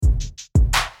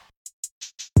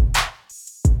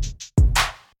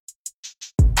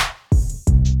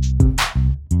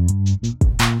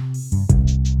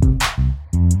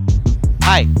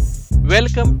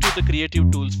Welcome to the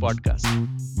Creative Tools Podcast.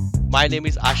 My name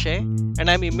is Ashay, and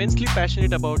I'm immensely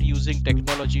passionate about using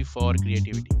technology for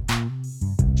creativity.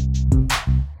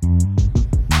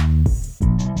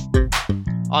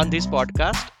 On this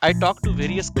podcast, I talk to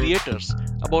various creators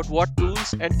about what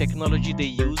tools and technology they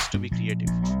use to be creative.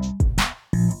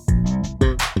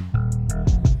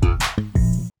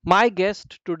 My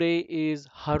guest today is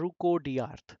Haruko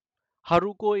Dearth.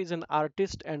 Haruko is an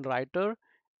artist and writer,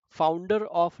 founder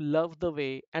of Love the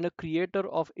Way, and a creator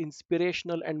of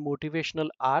inspirational and motivational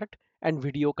art and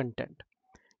video content.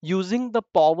 Using the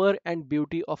power and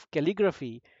beauty of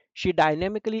calligraphy, she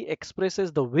dynamically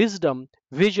expresses the wisdom,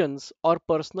 visions, or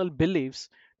personal beliefs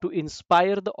to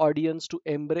inspire the audience to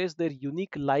embrace their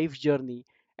unique life journey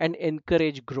and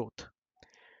encourage growth.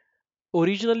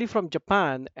 Originally from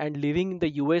Japan and living in the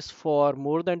US for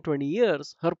more than 20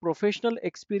 years, her professional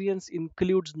experience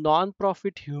includes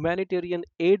non-profit humanitarian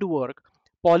aid work,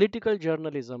 political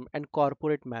journalism, and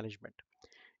corporate management.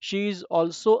 She is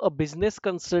also a business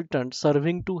consultant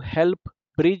serving to help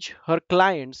bridge her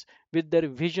clients with their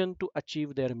vision to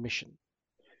achieve their mission.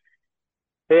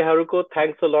 Hey Haruko,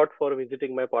 thanks a lot for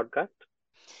visiting my podcast.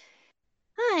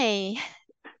 Hi,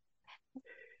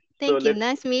 So thank you. let's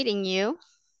Nice meeting you.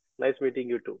 Nice meeting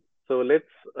you too. So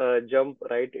let's jump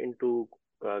right into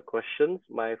questions.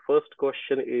 My first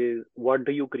question is, what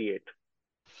do you create?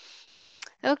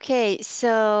 Okay,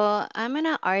 so I'm an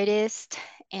artist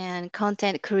and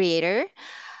content creator.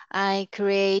 I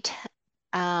create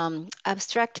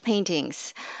abstract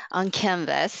paintings on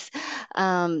canvas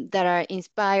that are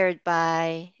inspired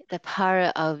by the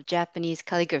power of Japanese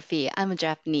calligraphy. I'm a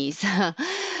Japanese.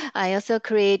 I also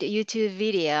create YouTube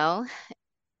video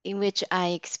in which I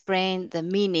explain the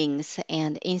meanings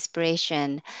and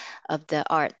inspiration of the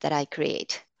art that I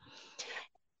create.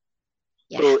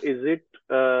 Yeah. So is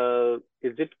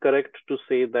it correct to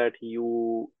say that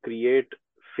you create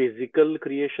physical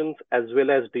creations as well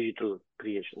as digital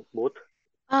creations, both?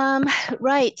 Um,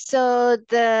 right. So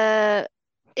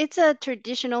it's a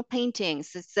traditional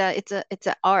paintings. It's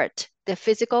a art, the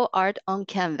physical art on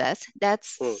canvas.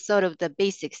 That's Hmm, sort of the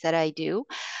basics that I do.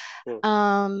 hmm,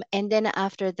 And then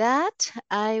after that,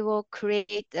 I will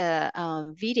create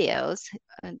videos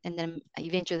and then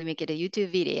eventually make it a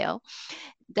YouTube video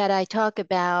that I talk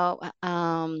about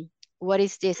what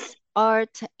is this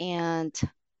art and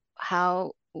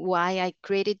why I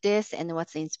created this and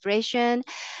what's the inspiration,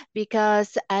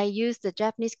 because I use the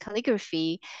Japanese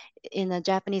calligraphy in a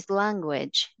Japanese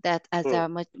language that as hmm, a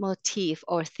motif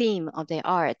or theme of the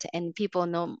art, and people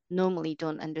normally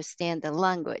don't understand the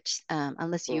language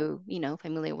unless hmm.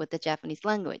 familiar with the Japanese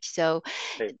language. So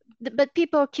Right. but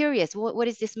people are curious, what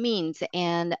does this means,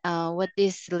 and what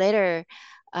this letter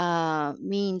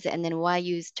means, and then why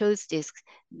you chose these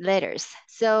letters.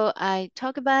 So I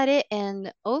talk about it,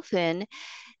 and often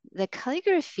the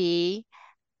calligraphy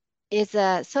is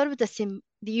a sort of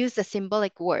use the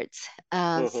symbolic words,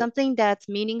 Mm-hmm, something that's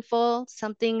meaningful,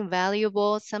 something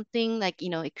valuable, something like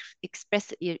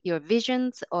express your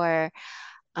visions or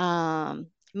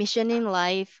mission in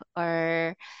life,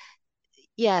 or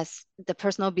yes, the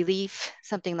personal belief,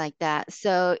 something like that.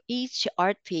 So each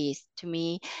art piece to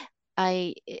me,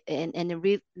 I and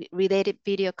the related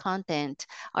video content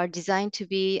are designed to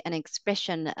be an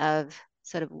expression of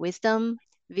sort of wisdom,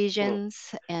 hmm,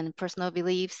 visions, and personal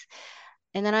beliefs.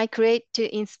 And then I create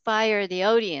to inspire the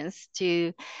audience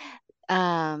to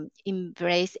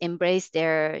embrace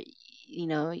their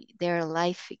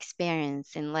life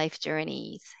experience and life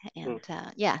journeys, hmm. and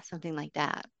yeah, something like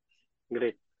that.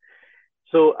 Great.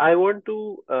 So I want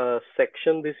to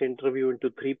section this interview into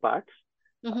three parts.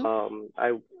 Mm-hmm,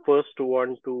 I first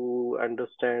want to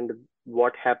understand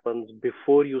what happens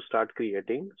before you start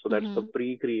creating. So that's the mm-hmm,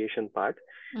 pre-creation part.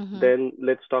 mm-hmm, Then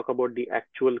let's talk about the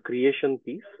actual creation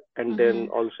piece, and then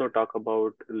mm-hmm, also talk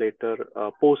about later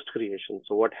post-creation.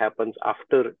 So what happens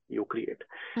after you create?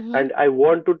 mm-hmm. And I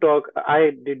want to talk.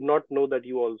 I did not know that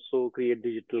you also create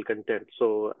digital content.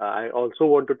 So I also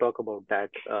want to talk about that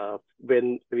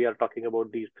when we are talking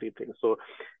about these three things. So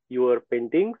your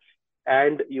paintings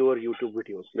and your YouTube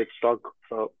videos. Let's talk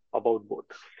about both.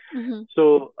 Mm-hmm.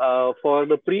 So, for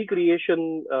the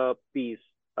pre-creation piece,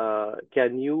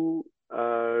 can you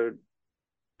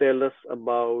tell us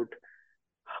about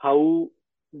how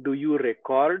do you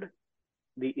record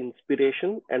the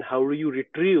inspiration and how do you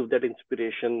retrieve that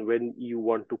inspiration when you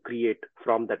want to create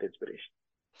from that inspiration?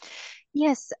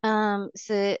 Yes,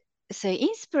 so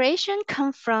inspiration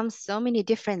come from so many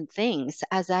different things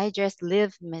as I just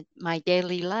live my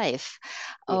daily life,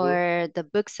 Mm-hmm, or the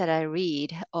books that I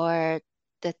read, or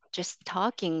the just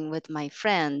talking with my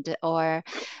friend, or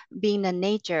being in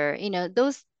nature.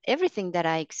 Those everything that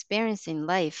I experience in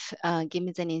life gives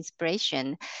me an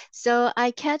inspiration. So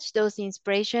I catch those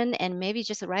inspiration and maybe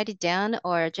just write it down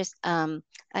or just add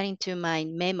into my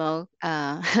memo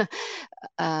of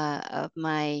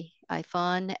my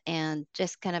iPhone and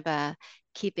just kind of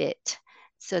keep it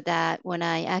so that when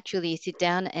I actually sit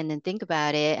down and then think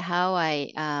about it, how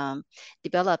I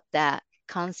develop that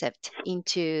concept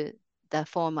into the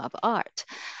form of art.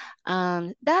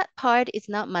 That part is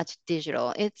not much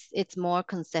digital. It's more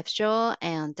conceptual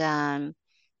and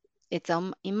it's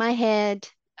in my head,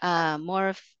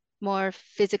 more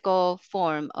physical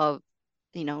form of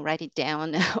write it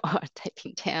down or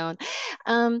typing down.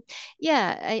 Um,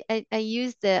 yeah, I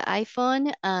use the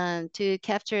iPhone to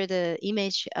capture the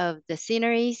image of the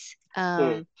sceneries,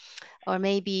 Hmm. or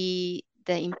maybe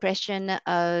the impression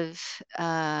of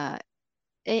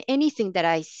anything that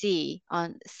I see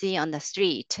on the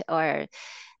street, or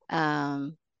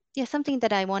yeah, something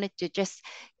that I wanted to just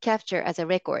capture as a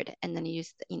record, and then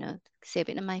save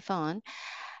it in my phone.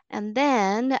 And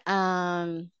then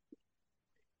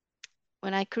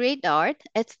when I create the art,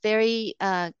 it's very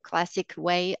classic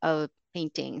way of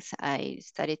paintings. I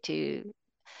started to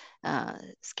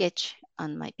sketch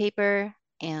on my paper,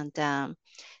 and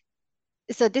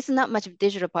so this is not much of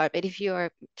digital part, but if you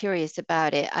are curious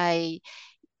about it, I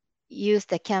use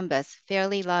the canvas,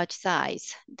 fairly large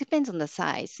size. Depends on the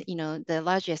size. The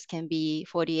largest can be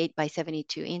 48 by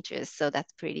 72 inches, so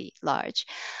that's pretty large.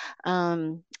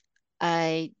 Um,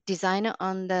 I design it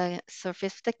on the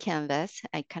surface of the canvas.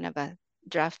 I kind of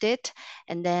draft it.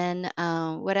 And then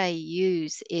what I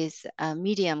use is a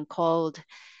medium called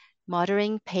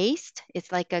modeling paste.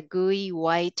 It's like a gooey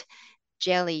white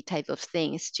jelly type of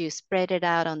things to spread it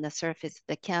out on the surface of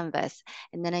the canvas.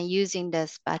 And then I'm using the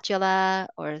spatula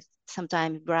or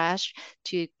sometimes brush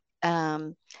to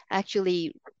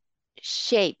actually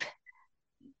shape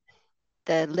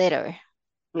the letter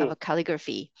of Hmm. a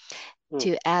calligraphy Hmm.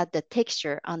 to add the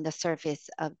texture on the surface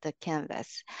of the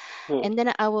canvas. Hmm. And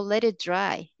then I will let it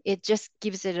dry. It just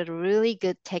gives it a really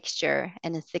good texture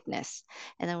and a thickness.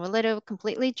 And then we'll let it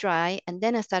completely dry. And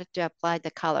then I started to apply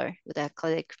the color with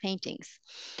acrylic paintings.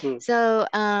 Hmm. So,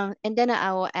 and then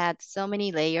I will add so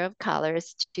many layer of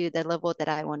colors to the level that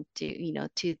I want to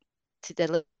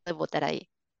the level that I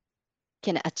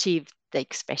can achieve the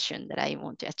expression that I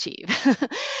want to achieve.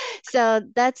 So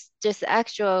that's just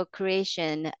actual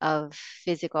creation of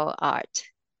physical art.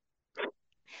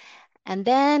 And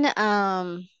then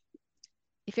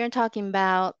if you're talking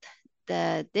about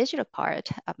the digital part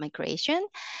of my creation,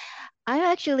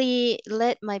 I actually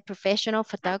let my professional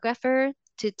photographer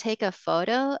to take a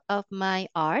photo of my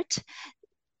art.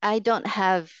 I don't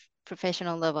have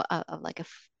professional level of like a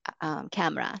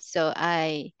camera, so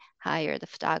I hire the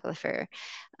photographer,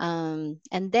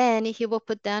 and then he will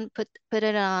put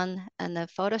it on the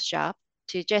Photoshop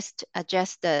to just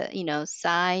adjust the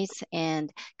size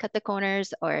and cut the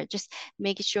corners, or just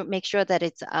make sure that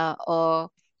it's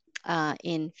all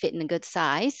in fit in a good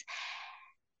size.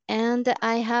 And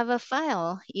I have a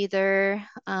file, either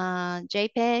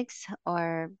JPEGs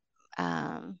or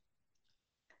um,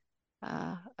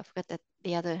 I forgot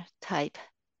the other type,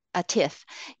 a TIFF.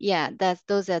 Yeah,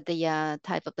 those are the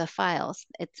type of the files.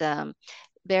 It's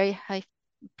very high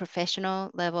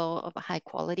professional level of a high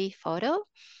quality photo.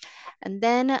 And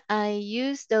then I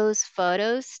use those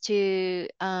photos to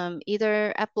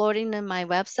either uploading on my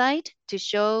website to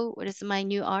show what is my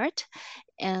new art,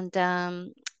 and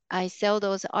I sell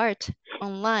those art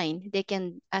online. They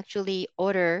can actually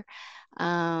order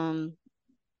um,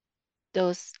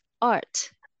 those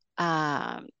art.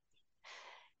 Um,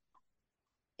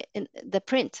 the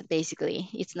print, basically,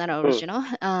 it's not Hmm. original,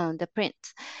 the print,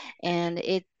 and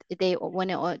they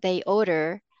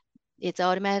order, it's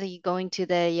automatically going to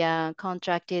the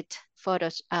contracted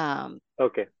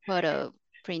Okay. photo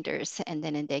printers, and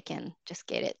then they can just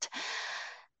get it.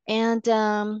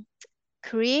 And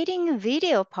creating a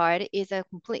video part is a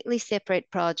completely separate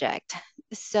project.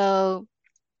 So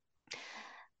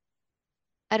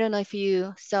I don't know if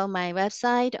you saw my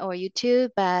website or YouTube,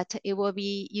 but it will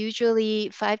be usually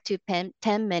 5 to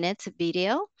 10 minutes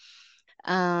video.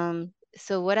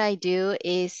 So what I do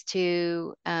is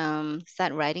to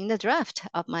start writing the draft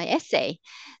of my essay,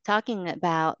 talking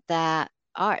about that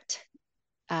art.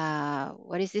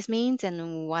 What does this means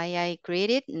and why I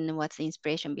created and what's the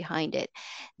inspiration behind it.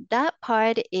 That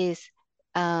part is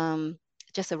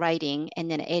just writing and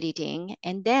then editing.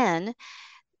 And then,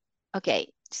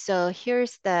 okay, so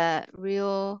here's the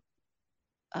real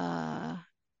uh,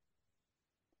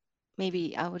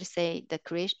 maybe I would say the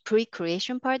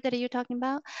pre-creation part that you're talking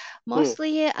about. Hmm.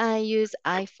 Mostly I use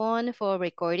iPhone for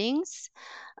recordings.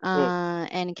 mm,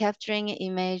 and capturing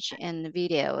image and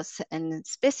videos. And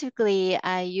specifically,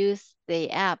 I use the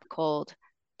app called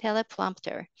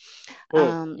Teleprompter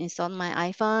mm. installed on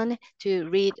my iPhone to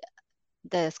read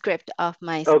the script of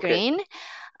my Okay. screen,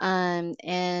 and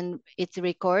it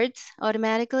records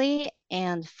automatically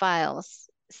and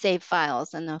save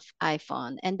files on the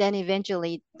iPhone, and then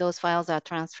eventually those files are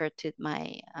transferred to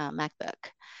my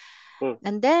MacBook, Mm.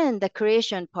 and then the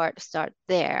creation part start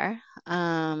there.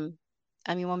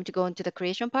 You want me to go into the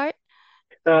creation part?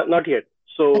 Not yet.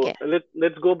 So Okay,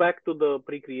 let's go back to the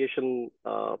pre-creation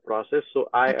process. So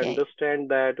I okay. understand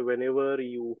that whenever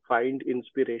you find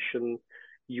inspiration,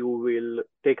 you will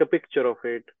take a picture of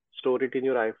it, store it in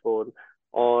your iPhone,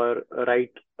 or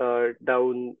write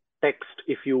down text.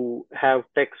 If you have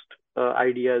text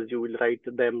ideas, you will write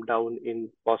them down in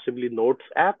possibly Notes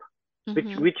app.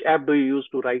 Mm-hmm. Which app do you use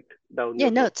to write down Yeah,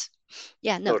 your notes? notes.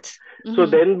 Yeah, Notes. notes. So Mm-hmm.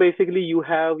 then basically you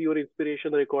have your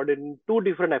inspiration recorded in two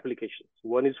different applications.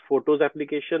 One is Photos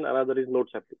application, another is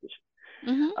Notes application.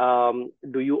 Mm-hmm.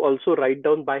 Do you also write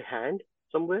down by hand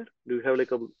somewhere? Do you have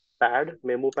like a pad,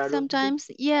 memo pad or something? Sometimes,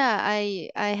 yeah, I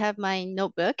have my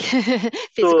notebook,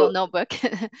 physical So notebook.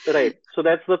 right. So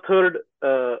that's the third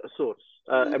source.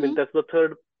 I mean Mm-hmm. that's the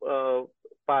third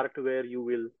part where you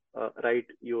will write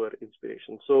your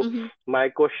inspiration. So Mm-hmm. my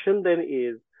question then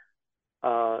is,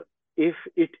 uh, if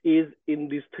it is in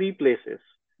these three places,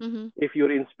 Mm-hmm. if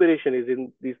your inspiration is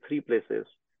in these three places,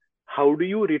 how do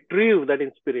you retrieve that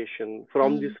inspiration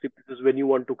from these Mm-hmm. three places when you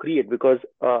want to create? Because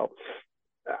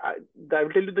I, I will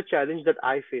tell you the challenge that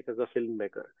I face as a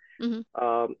filmmaker. Mm-hmm.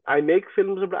 I make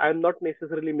films, but I'm not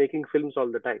necessarily making films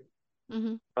all the time.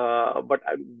 Mm-hmm.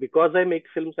 Because I make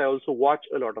films, I also watch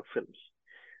a lot of films.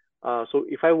 So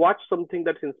if I watch something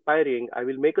that's inspiring, I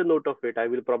will make a note of it. I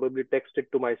will probably text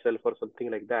it to myself or something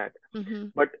like that. Mm-hmm.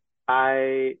 But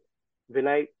I, when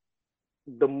I,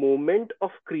 the moment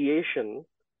of creation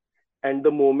and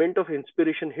the moment of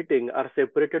inspiration hitting are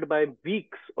separated by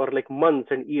weeks or like months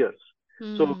and years.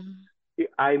 So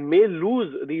I may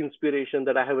lose the inspiration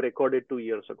that I have recorded 2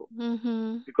 years ago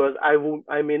Mm-hmm. because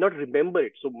I may not remember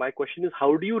it. So my question is,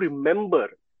 how do you remember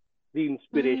the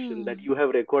inspiration that Mm. you have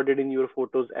recorded in your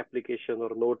Photos application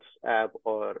or Notes app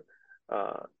or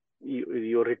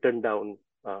your written down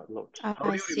notes? How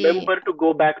I do you see. remember to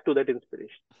go back to that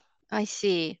inspiration? I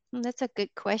see. That's a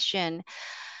good question.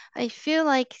 I feel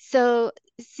like so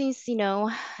since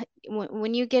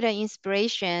when you get an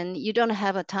inspiration, you don't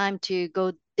have a time to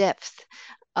go depth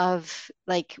of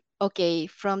like okay,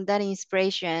 from that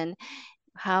inspiration,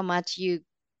 how much you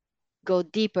go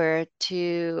deeper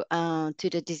to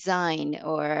the design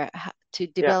or to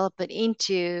Yeah. develop it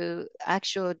into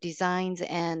actual designs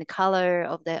and color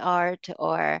of the art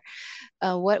or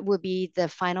what will be the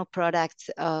final product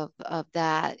of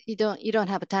that. You don't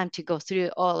have a time to go through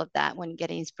all of that when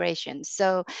getting inspiration.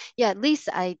 So yeah, at least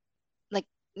I like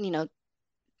you know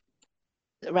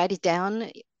write it down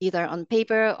either on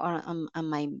paper or on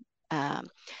my um,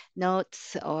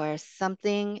 notes or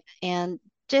something, and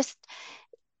just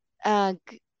uh,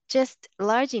 just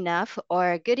large enough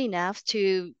or good enough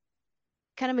to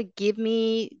kind of give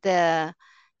me the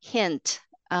hint.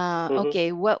 Mm-hmm.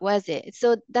 Okay, what was it?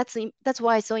 So that's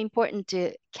why it's so important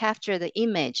to capture the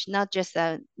image, not just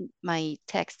my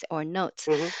text or notes.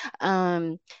 Mm-hmm.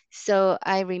 Um, so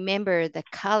I remember the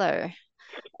color,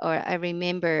 or I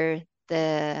remember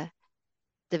the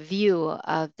view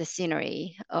of the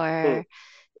scenery, Mm. or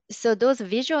so those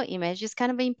visual images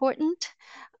kind of important.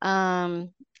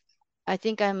 Um, I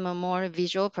think I'm a more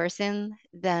visual person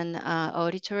than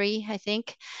auditory, I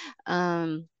think.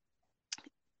 Um,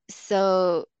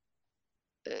 so,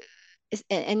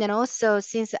 and then also,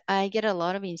 since I get a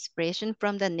lot of inspiration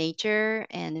from the nature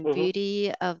and Mm-hmm.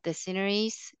 beauty of the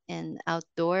sceneries and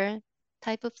outdoor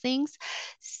type of things,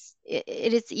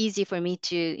 it is easy for me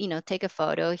to, take a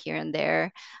photo here and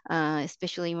there,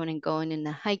 especially when I'm going in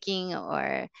the hiking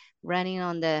or running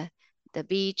on the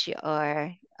beach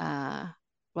or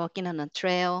walking on a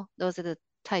trail. Those are the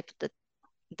type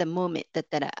the moment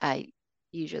that I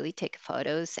usually take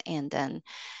photos, and then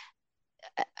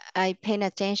I pay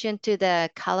attention to the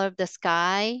color of the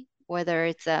sky, whether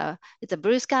it's a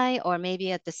blue sky or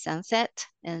maybe at the sunset,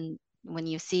 and when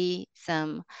you see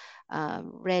some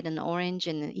red and orange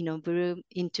and blue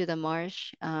into the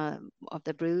marsh of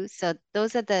the blue. So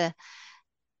those are the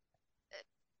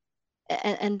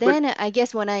and But then I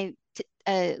guess when I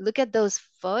look at those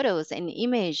photos and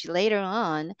image later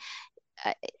on,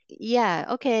 I, yeah,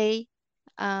 okay.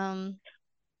 Um,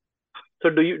 so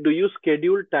do you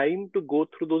schedule time to go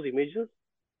through those images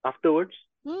afterwards?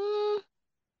 mm,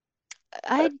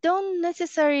 Uh, I don't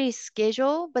necessarily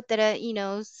schedule, but that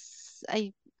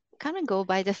kind of go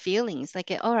by the feelings.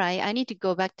 Like, all right, I need to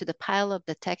go back to the pile of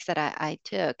the text that I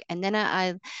took, and then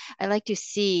I like to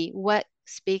see what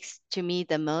speaks to me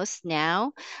the most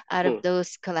now out of Hmm.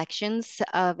 those collections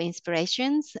of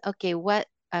inspirations. Okay, what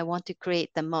I want to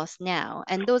create the most now,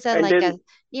 and those are And like a then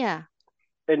yeah.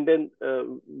 and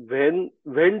then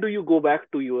when do you go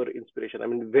back to your inspiration? I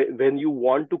mean, when you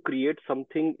want to create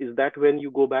something, is that when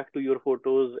you go back to your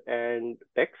photos and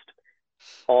text,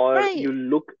 or you Right.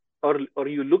 look or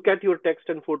you look at your text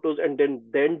and photos and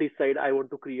then decide I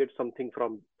want to create something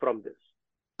from this?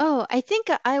 Oh, I think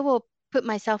I will put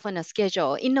myself on a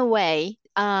schedule in a way.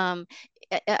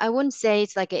 I wouldn't say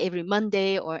it's like every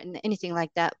Monday or anything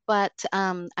like that, but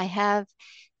I have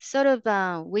sort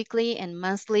of weekly and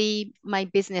monthly my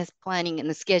business planning in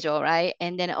the schedule, right?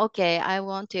 And then, okay, I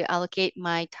want to allocate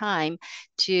my time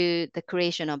to the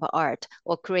creation of art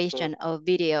or Hmm. creation of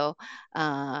video,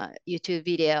 YouTube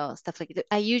video, stuff like that.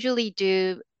 I usually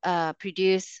do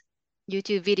produce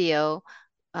YouTube video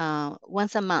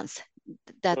once a month.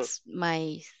 Hmm. That's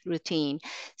my routine.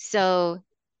 So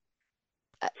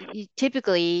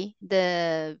typically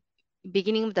the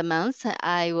beginning of the month,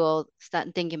 I will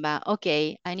start thinking about,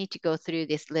 okay, I need to go through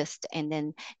this list and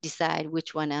then decide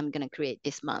which one I'm going to create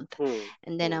this month. Hmm.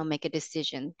 And then Hmm. I'll make a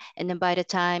decision. And then by the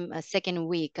time second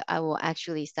week, I will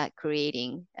actually start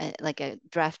creating like a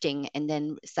drafting and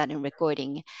then starting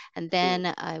recording. And Hmm.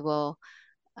 then I will,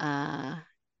 uh,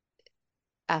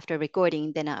 after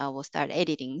recording, then I will start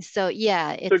editing. So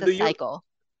yeah, So it's a do you cycle.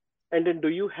 And then do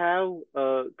you have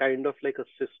kind of like a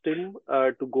system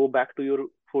to go back to your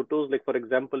photos? Like, for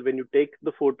example, when you take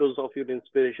the photos of your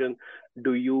inspiration,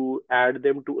 do you add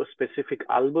them to a specific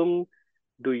album?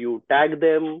 Do you tag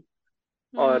them,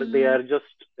 or they Mm, are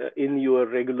just in your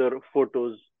regular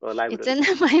photos it's library? in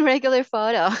my regular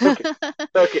photo. Okay.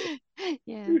 Okay.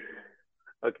 Yeah.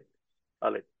 Okay.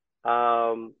 All right.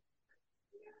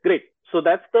 Great. So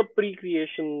that's the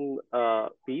pre-creation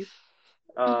piece.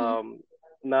 Hmm.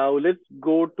 Now let's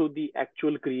go to the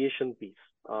actual creation piece.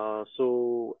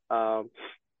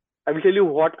 I will tell you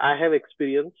what I have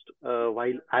experienced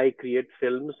while I create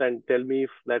films, and tell me if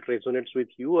that resonates with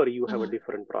you or you have a Hmm.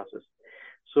 different process.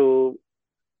 So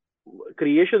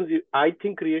creations, I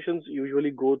think creations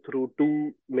usually go through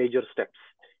two major steps.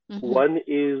 Hmm. One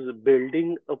is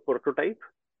building a prototype,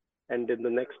 and then the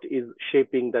next is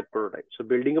shaping that prototype. So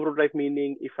building a prototype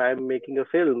meaning if I'm making a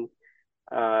film,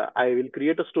 I will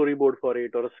create a storyboard for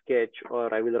it or a sketch,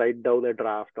 or I will write down a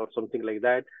draft or something like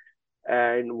that.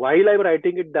 And while I'm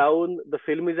writing it down, the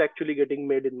film is actually getting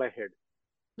made in my head,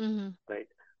 Hmm. right?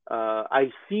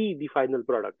 I see the final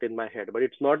product in my head, but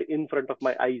it's not in front of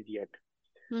my eyes yet.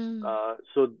 Hmm.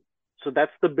 So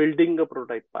that's the building a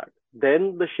prototype part.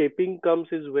 Then the shaping comes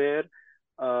is where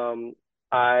um,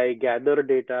 I gather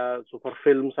data. So for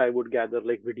films, I would gather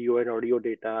like video and audio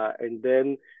data, and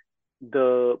then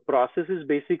the process is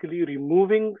basically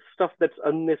removing stuff that's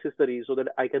unnecessary so that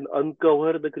I can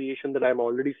uncover the creation that I'm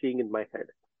already seeing in my head.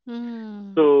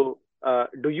 Hmm. So,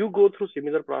 do you go through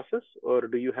similar process, or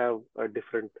do you have a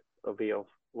different way of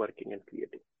working and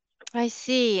creating? I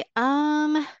see.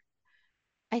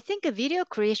 I think a video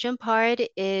creation part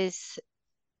is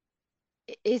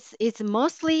it's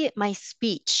mostly my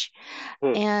speech.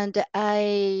 Hmm. And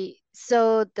I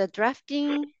so the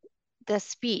drafting the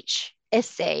speech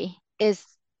essay is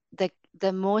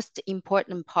the most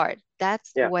important part.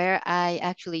 That's Yeah. where I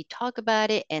actually talk about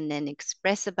it and then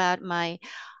express about my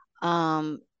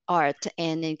art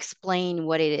and explain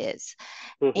what it is.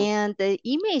 Hmm. And the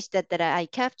image that I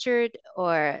captured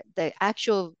or the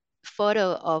actual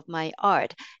photo of my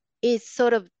art is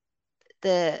sort of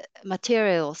the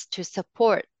materials to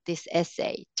support this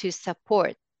essay, to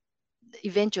support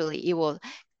eventually it will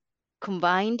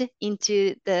combined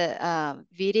into the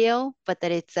video, but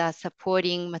that it's a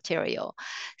supporting material.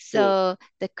 Hmm. So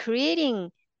the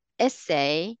creating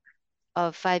essay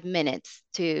of 5 minutes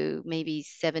to maybe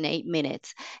 7, 8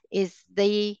 minutes is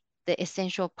the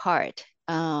essential part.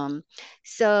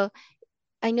 So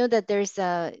I know that there's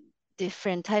a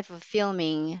different type of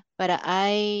filming, but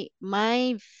I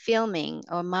my filming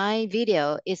or my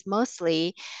video is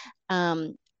mostly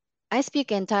I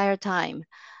speak entire time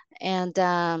and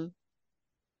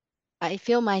I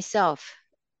feel myself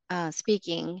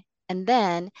speaking, and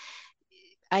then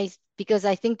because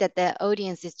I think that the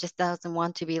audience is just doesn't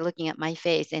want to be looking at my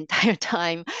face the entire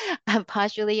time.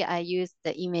 Partially, I use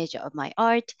the image of my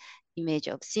art, image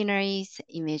of sceneries,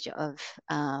 image of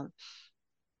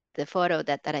the photo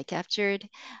that I captured,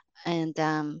 and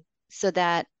so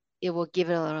that it will give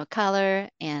it a little color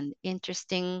and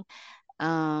interesting.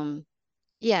 Um,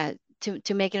 yeah,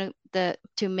 to make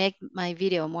to make my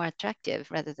video more attractive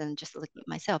rather than just looking at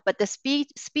myself. But the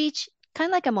speech kind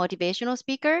of like a motivational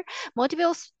speaker,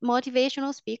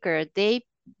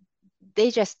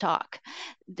 they just talk.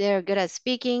 They're good at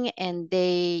speaking and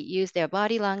they use their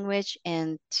body language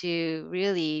and to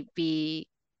really be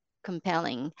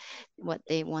compelling what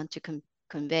they want to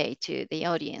convey to the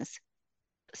audience.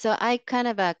 So I kind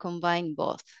of combine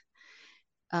both.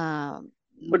 Um,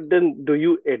 But then, do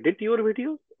you edit your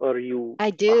videos, or you?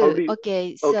 I How do. do you?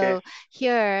 Okay, Okay. so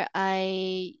here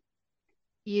I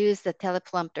use the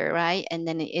teleprompter, right? And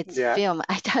then it's Yeah. film.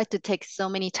 I try to take so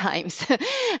many times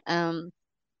um,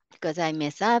 because I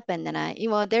mess up, and then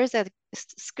there's a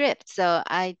script, so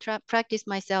I try practice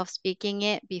myself speaking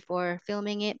it before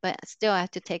filming it, but still I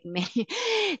have to take many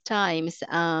times.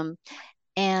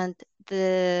 And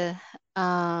the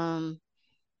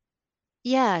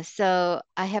yeah, so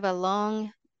I have a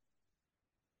long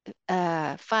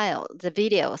file, the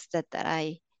videos that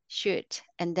I shoot,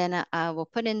 and then I will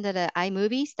put into the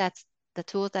iMovies. That's the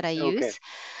tool that I Okay. use.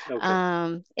 Okay.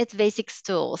 It's basic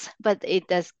tools, but it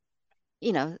does,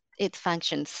 it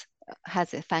functions,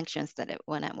 has the functions that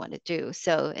when I want to do,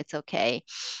 so it's okay.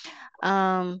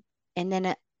 Um, and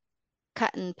then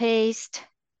cut and paste,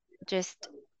 just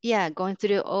yeah, going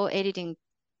through the whole editing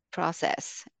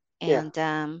process, Yeah.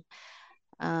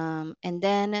 and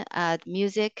then add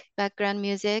music, background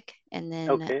music, and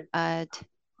then Okay. add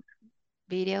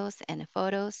videos and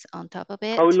photos on top of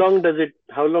How it. long does it?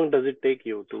 How long does it take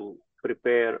you to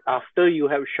prepare after you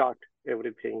have shot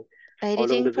everything? How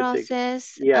long Editing does it take?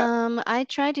 process, Yeah. I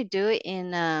try to do it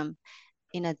in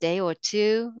a day or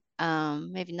two,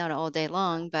 maybe not all day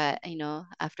long, but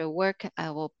after work,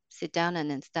 I will sit down and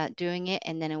then start doing it,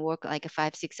 and then I work like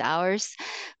 5, 6 hours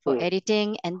for Hmm.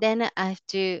 editing, and then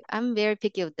I'm very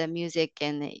picky with the music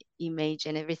and the image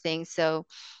and everything, so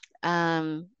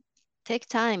um, take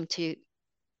time to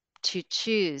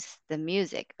choose the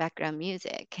music, background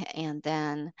music, and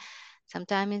then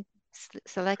sometimes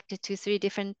select 2, 3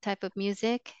 different type of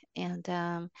music, and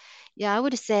yeah, I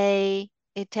would say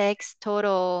it takes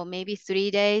total maybe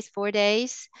 3 days, 4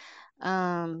 days,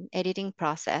 editing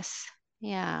process.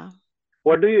 Yeah.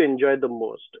 What do you enjoy the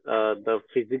most? The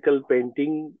physical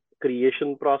painting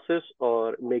creation process,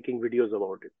 or making videos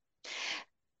about it?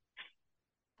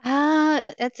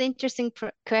 That's an interesting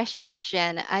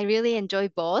question. I really enjoy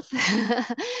both.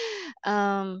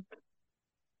 um,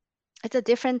 it's a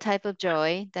different type of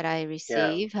joy that I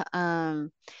Yeah. receive.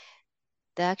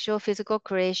 The actual physical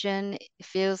creation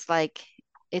feels like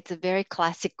it's a very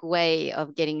classic way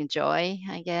of getting joy,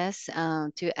 I guess,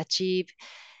 to achieve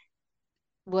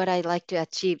what I like to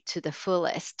achieve to the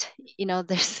fullest.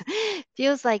 There's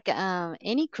feels like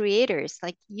any creators,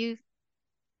 like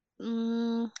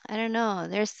I don't know,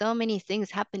 there's so many things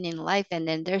happen in life, and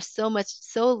then there's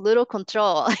so little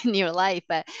control in your life.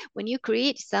 But when you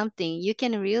create something, you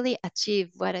can really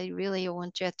achieve what I really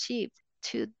want to achieve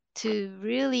to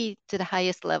really to the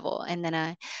highest level, and then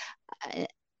I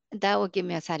that will give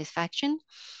me a satisfaction.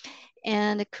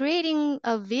 And creating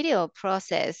a video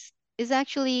process is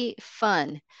actually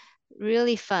fun,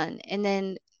 really fun. And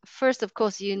then first, of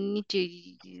course, you need to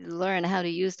learn how to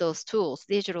use those tools,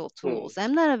 digital Hmm. tools.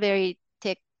 I'm not a very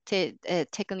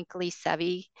technically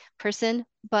savvy person,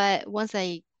 but once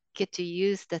I get to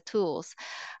use the tools,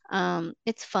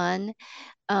 it's fun.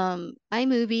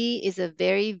 iMovie is a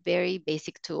very, very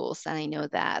basic tools, and I know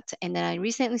that. And then I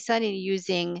recently started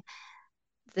using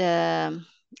the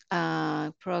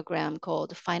program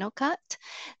called Final Cut,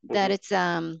 that Hmm. it's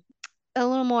a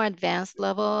little more advanced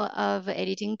level of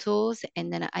editing tools,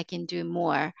 and then I can do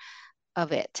more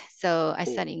of it. So I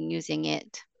Hmm. started using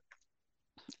it.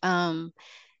 Um,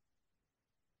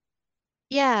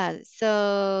 yeah,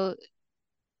 so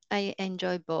I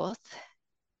enjoy both,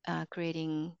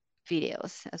 creating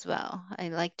videos as well. I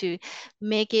like to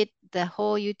make it the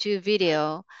whole YouTube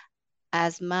video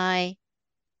as my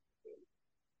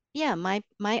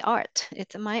art.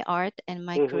 It's my art and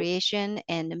my Hmm. creation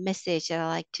and the message that I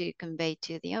like to convey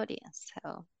to the audience.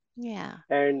 So yeah.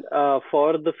 And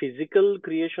for the physical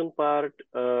creation part,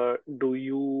 do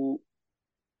you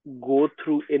go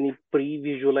through any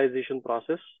pre-visualization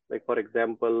process? Like, for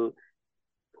example,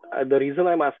 the reason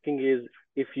I'm asking is,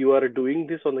 if you are doing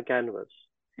this on the canvas,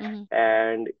 Hmm.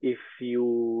 and if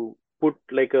you put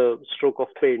like a stroke of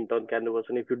paint on canvas,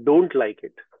 and if you don't like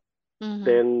it, Hmm.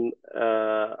 then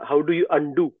how do you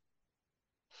undo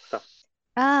stuff?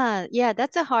 Yeah,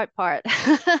 that's a hard part.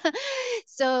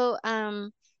 So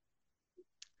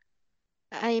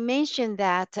I mentioned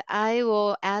that I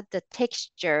will add the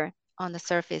texture on the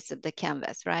surface of the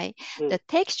canvas, right? Hmm. The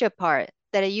texture part,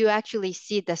 that you actually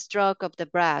see the stroke of the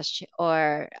brush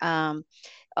or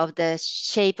of the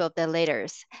shape of the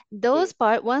letters. Hmm. Those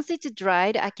part, once it's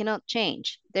dried, I cannot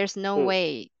change. There's no Hmm.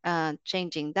 way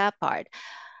changing that part.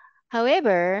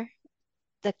 However,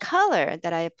 the color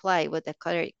that I apply with the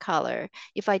color,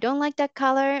 if I don't like that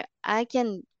color, I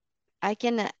can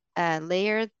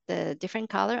layer the different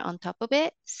color on top of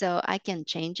it, so I can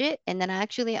change it. And then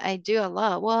actually I do a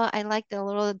lot. Well, I like the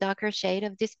little darker shade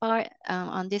of this part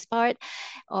on this part,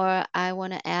 or I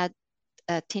want to add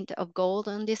a tint of gold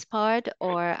on this part,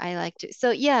 or I like to.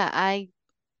 So yeah,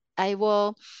 I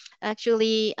will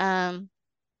actually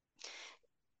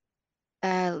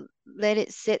let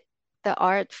it sit the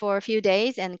art for a few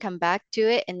days and come back to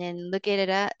it and then look at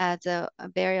it as a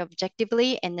very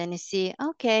objectively, and then you see,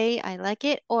 okay, I like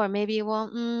it, or maybe, well,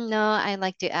 no, I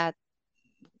like to add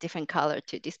different color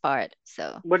to this part.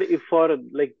 So, But if for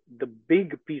like the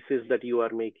big pieces that you are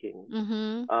making,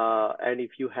 mm-hmm, and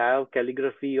if you have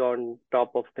calligraphy on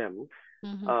top of them,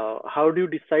 mm-hmm. how do you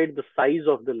decide the size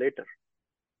of the letter?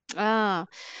 Ah,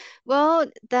 well,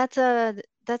 that's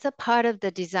a part of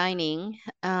the designing,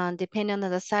 depending on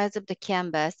the size of the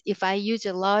canvas. If I use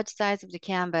a large size of the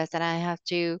canvas, then I have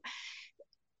to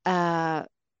uh,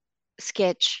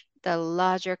 sketch the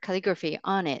larger calligraphy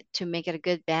on it to make it a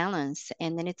good balance.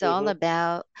 And then it's all Mm-hmm.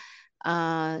 about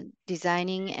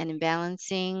designing and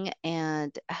balancing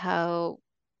and how,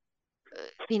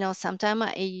 sometimes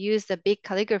I use the big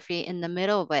calligraphy in the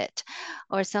middle of it,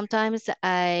 or sometimes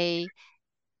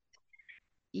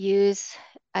use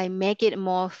I make it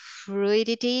more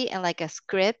fluidity and like a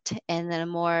script and then a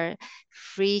more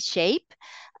free shape.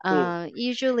 Hmm.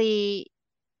 Usually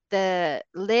the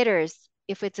letters,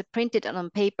 if it's printed on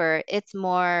paper, it's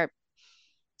more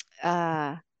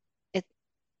uh, it,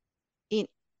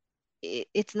 it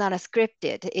it's not a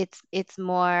scripted. It's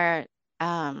more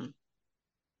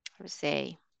how to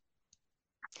say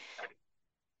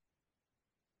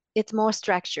it's more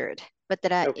structured. But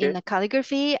that in Okay. the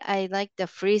calligraphy, I like the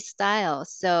freestyle.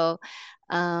 So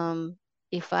um,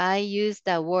 if I use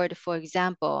the word, for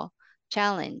example,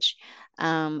 challenge,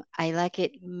 I like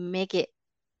it, make it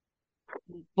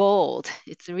bold.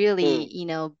 It's really, Hmm.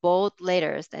 bold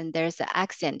letters, and there's an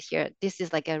accent here. This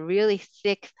is like a really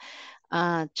thick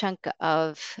chunk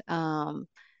of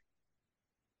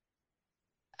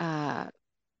uh,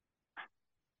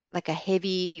 like a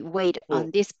heavy weight Hmm.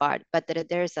 on this part, but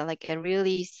there's like a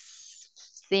really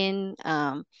thin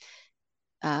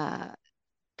uh,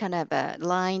 kind of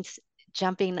lines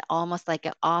jumping almost like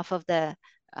off of uh,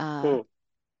 Hmm.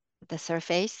 the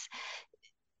surface.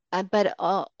 But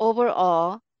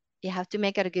overall, you have to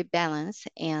make it a good balance.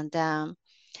 And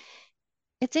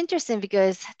it's interesting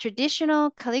because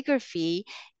traditional calligraphy,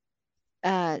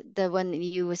 the when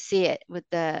you will see it with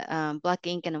the black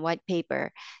ink and white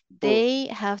paper, Hmm. they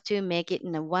have to make it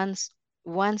in a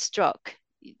one stroke.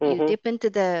 You Mm-hmm. dip into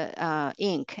the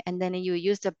ink and then you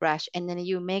use the brush and then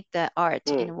you make the art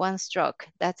Hmm. in one stroke.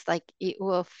 That's like it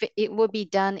will be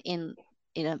done in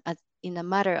a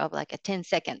matter of like a 10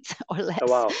 seconds or Oh, less.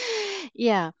 wow.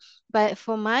 Yeah, but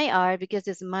for my art, because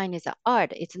it's mine is an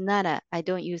art, it's not I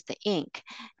don't use the ink.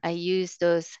 I use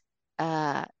those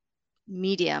uh,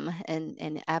 medium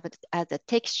and add the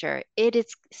texture. It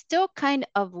is still kind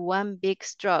of one big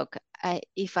stroke.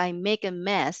 If I make a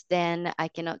mess, then I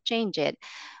cannot change it.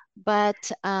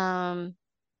 But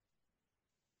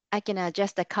I can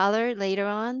adjust the color later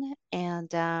on.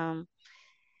 And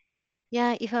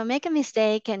yeah, if I make a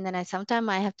mistake, and then I sometimes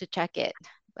I have to check it,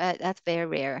 but that's very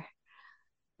rare.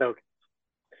 Okay.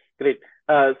 Great.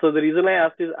 So the reason I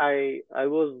asked is I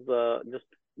was just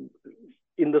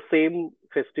in the same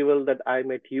festival that I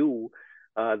met you.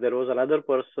 There was another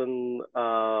person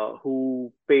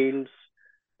who paints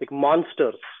like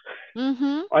monsters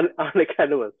Mm-hmm. on a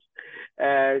canvas,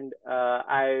 and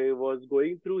I was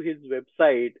going through his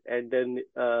website, and then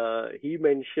he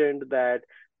mentioned that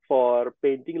for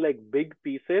painting like big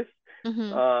pieces,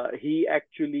 Mm-hmm. he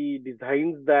actually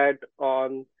designs that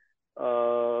on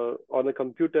a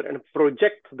computer and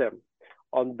projects them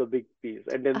on the big piece,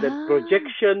 and then that Ah,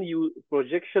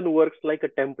 projection works like a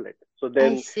template. So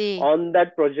I then see. on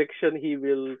that projection he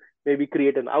will maybe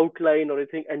create an outline or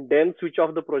anything, and then switch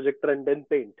off the projector and then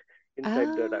paint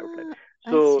inside that outline. Ah,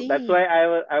 I So that's why see.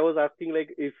 I was asking,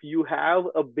 like, if you have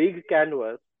a big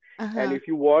canvas and Uh-huh. if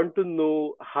you want to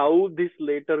know how this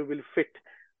letter will fit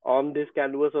on this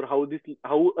canvas, or how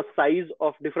a size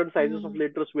of different sizes of Mm,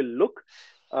 letters will look,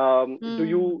 do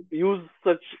you mm, use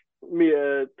such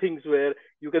things where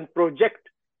you can project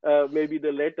maybe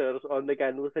the letters on the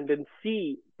canvas and then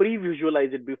see, pre-visualize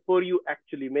it before you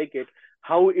actually make it,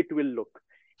 how it will look,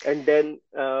 and then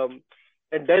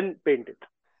and then paint it.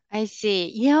 I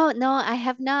see. No, I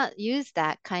have not used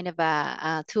that kind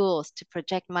of tools to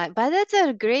project my, but that's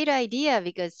a great idea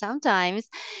because sometimes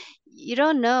you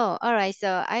don't know. All right,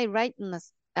 so I write in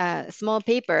a small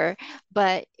paper,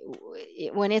 but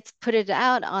when it's put it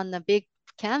out on the big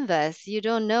canvas, you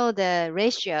don't know the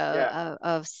ratio Yeah,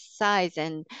 of size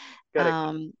and correct.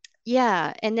 um,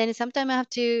 yeah. And then sometimes I have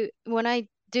to, when I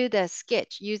do the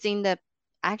sketch using the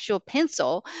actual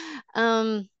pencil,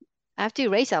 um, I have to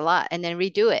erase a lot and then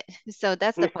redo it. So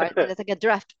that's the part that's like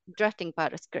a drafting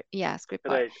part of script. Yeah, script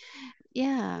part. Right.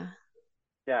 Yeah.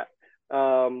 Yeah.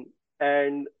 Um,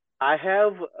 and I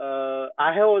have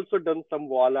also done some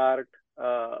wall art.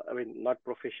 I mean, not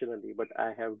professionally, but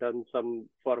I have done some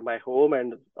for my home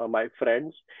and my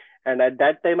friends. And at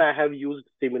that time, I have used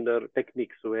similar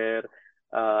techniques where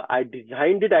I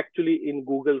designed it actually in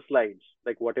Google Slides,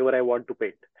 like whatever I want to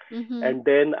paint, Mm-hmm. and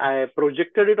then I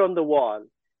projected it on the wall,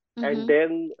 and Mm-hmm.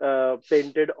 then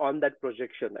painted on that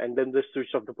projection, and then the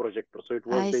switch of the projector. So it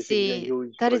was I basically a see.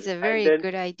 huge That is project. a And very then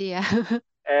good idea.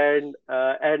 and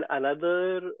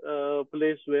another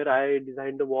place where I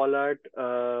designed the wall art,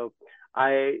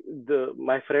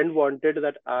 my friend wanted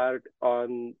that art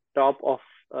on top of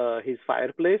his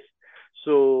fireplace.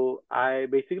 So I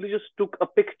basically just took a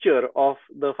picture of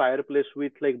the fireplace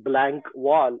with like blank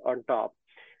wall on top,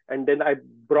 and then I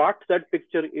brought that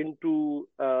picture into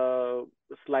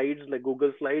slides like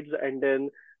Google Slides, and then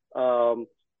um,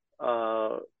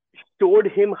 uh, showed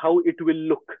him how it will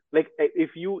look. Like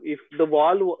if the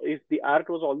if the art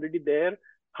was already there,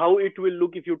 how it will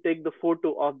look if you take the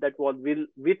photo of that wall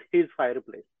with his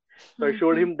fireplace. So I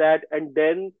showed Mm-hmm. him that, and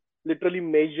then literally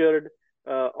measured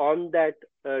on that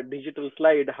digital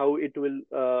slide how it will,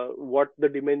 what the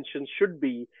dimensions should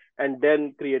be, and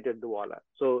then created the wall art.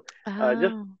 So uh,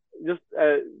 just Oh, just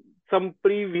some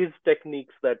previous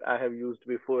techniques that I have used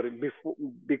before,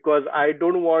 because I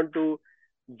don't want to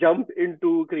jump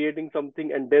into creating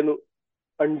something and then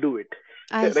undo it.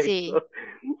 I Right. So see.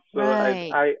 so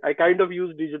Right. I kind of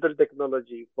use digital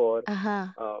technology for Uh-huh.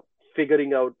 uh,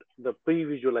 figuring out the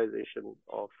pre-visualization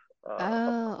of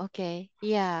Oh, okay.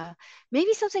 Yeah.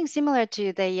 Maybe something similar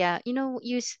to the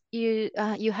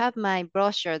you have my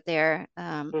brochure there.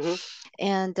 hmm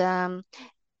And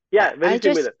yeah, I very just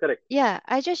similar, correct, yeah,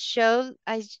 I just show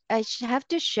have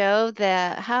to show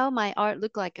the how my art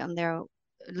look like on their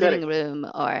living correct, room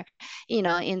or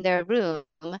in their room,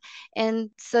 and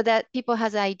so that people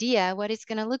has an idea what it's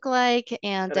gonna look like,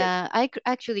 and right,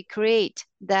 actually create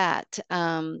that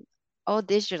all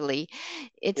digitally.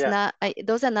 It's yeah, not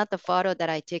those are not the photo that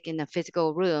I took in a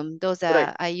physical room. Those right,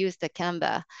 are I use the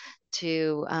Canva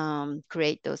to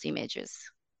create those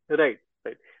images. right,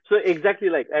 right. So exactly,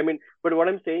 like, I mean, but what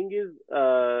I'm saying is,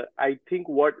 I think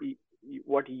what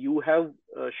you have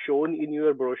shown in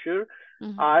your brochure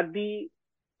Mm-hmm. are the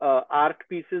art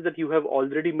pieces that you have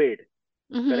already made,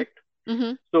 Mm-hmm. correct?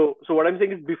 Mm-hmm. So what I'm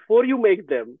saying is, before you make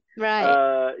them, Right.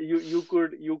 you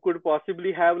could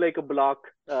possibly have like a block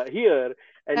here,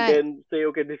 and Right. then say,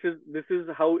 okay, this is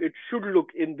how it should look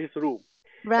in this room,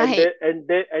 and Right.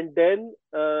 then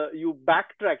you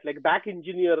backtrack, like back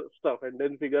engineer stuff, and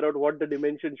then figure out what the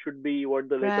dimension should be, what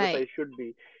the letter Right. size should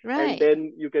be, and Right.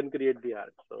 then you can create the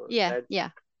art. So Yeah.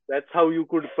 Yeah. that's how you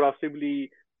could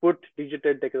possibly put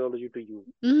digital technology to use.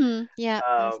 Mm-hmm. Yeah,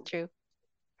 that's Um, true.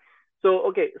 so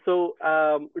okay, so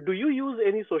do you use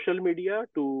any social media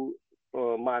to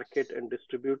market and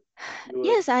distribute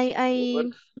your Yes,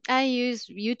 work? I use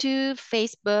YouTube,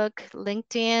 Facebook,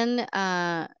 LinkedIn.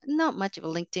 Not much of a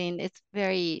LinkedIn. It's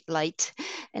very light,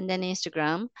 and then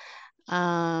Instagram.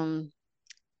 Um,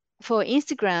 for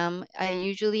Instagram, I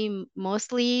usually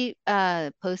mostly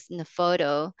post in a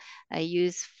photo. I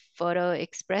use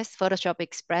Photoshop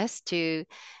Express to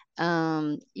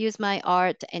use my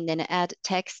art and then add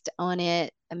text on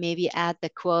it, and maybe add the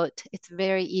quote. It's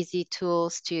very easy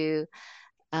tools to,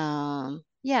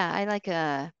 yeah, I like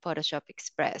Photoshop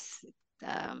Express.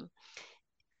 Um,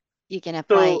 you can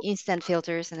apply So instant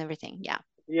filters and everything. Yeah.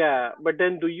 yeah, but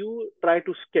then do you try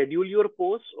to schedule your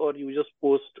posts, or you just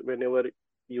post whenever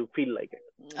you feel like it?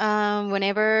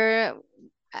 Whenever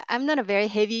I'm not a very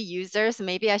heavy user, so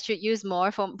maybe I should use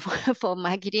more for for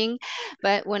marketing.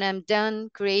 But when I'm done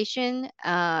creation,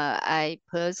 I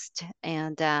post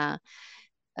and I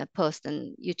post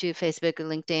on YouTube, Facebook,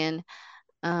 LinkedIn.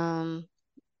 Um,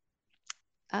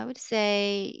 I would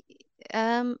say,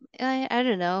 I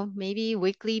don't know, maybe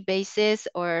weekly basis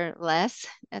or less.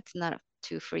 That's not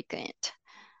too frequent.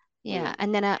 Yeah, Hmm.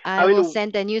 and then I I will mean,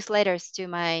 send the newsletters to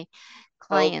my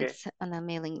okay. clients on a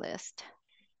mailing list.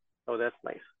 Oh, that's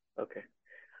nice. Okay.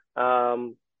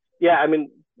 Um, yeah, I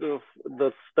mean,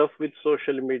 the stuff with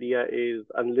social media is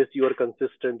unless you are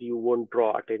consistent, you won't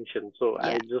draw attention. So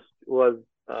Yeah. I just was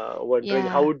wondering,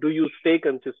 Yeah. how do you stay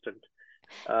consistent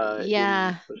in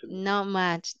Yeah. social Not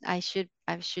much. I should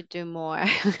do more.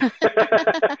 media?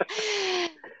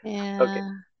 Okay,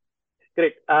 Yeah.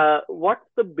 great. What's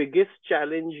the biggest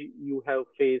challenge you have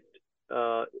faced,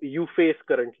 you face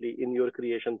currently in your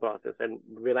creation process? And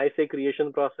when I say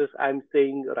creation process, I'm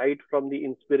saying right from the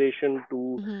inspiration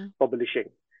to Hmm. publishing,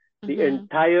 the Hmm.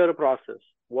 entire process.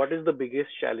 What is the biggest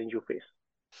challenge you face?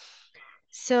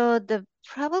 So the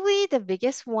probably the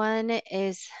biggest one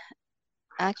is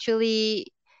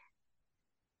actually,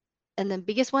 and the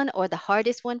biggest one or the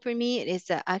hardest one for me is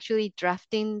actually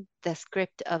drafting the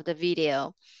script of the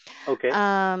video. Okay.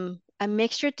 I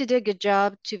make sure to do a good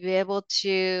job to be able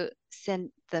to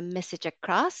send the message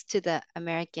across to the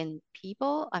American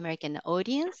people, American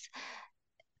audience.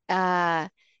 Uh,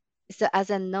 so as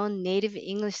a non-native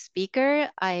English speaker,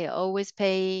 I always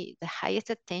pay the highest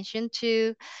attention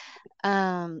to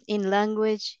in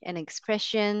language and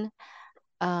expression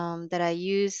that I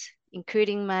use,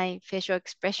 including my facial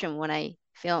expression when I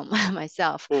film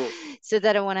myself, Hmm. so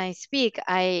that when I speak,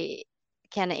 I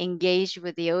can engage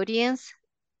with the audience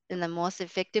in the most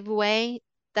effective way.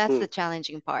 That's Hmm. the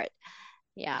challenging part.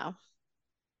 Yeah.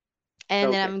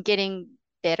 And then Okay. I'm getting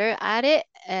better at it.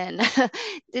 And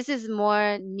this is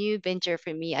more new venture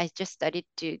for me. I just started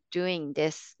to doing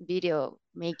this video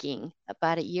making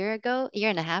about a year ago, year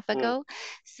and a half Hmm. ago. Hmm.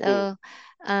 So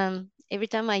every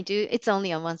time I do, it's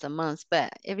only a once a month,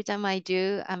 but every time I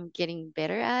do, I'm getting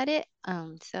better at it.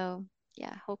 So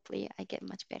yeah, hopefully I get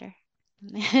much better.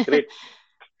 Great.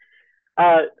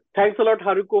 Uh, Thanks a lot,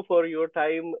 Haruko, for your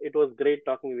time. It was great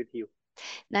talking with you.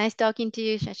 Nice talking to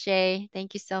you, Shashay.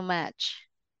 Thank you so much.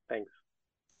 Thanks.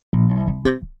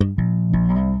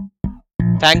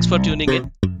 Thanks for tuning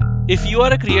in. If you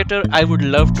are a creator, I would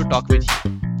love to talk with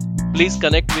you. Please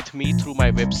connect with me through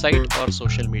my website or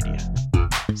social media.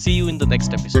 See you in the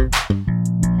next episode.